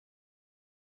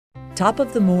Top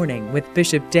of the Morning with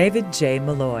Bishop David J.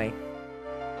 Malloy.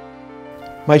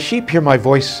 My sheep hear my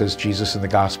voice, says Jesus in the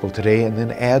gospel today, and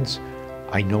then adds,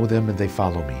 I know them and they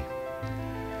follow me.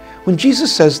 When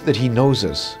Jesus says that he knows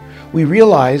us, we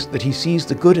realize that he sees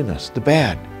the good in us, the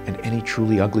bad, and any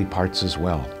truly ugly parts as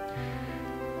well.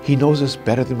 He knows us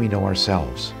better than we know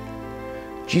ourselves.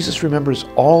 Jesus remembers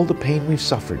all the pain we've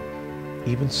suffered,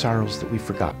 even sorrows that we've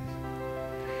forgotten.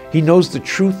 He knows the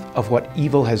truth of what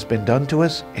evil has been done to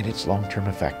us and its long-term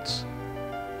effects.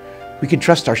 We can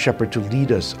trust our shepherd to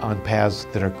lead us on paths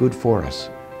that are good for us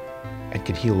and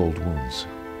can heal old wounds.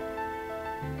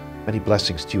 Many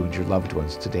blessings to you and your loved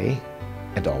ones today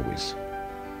and always.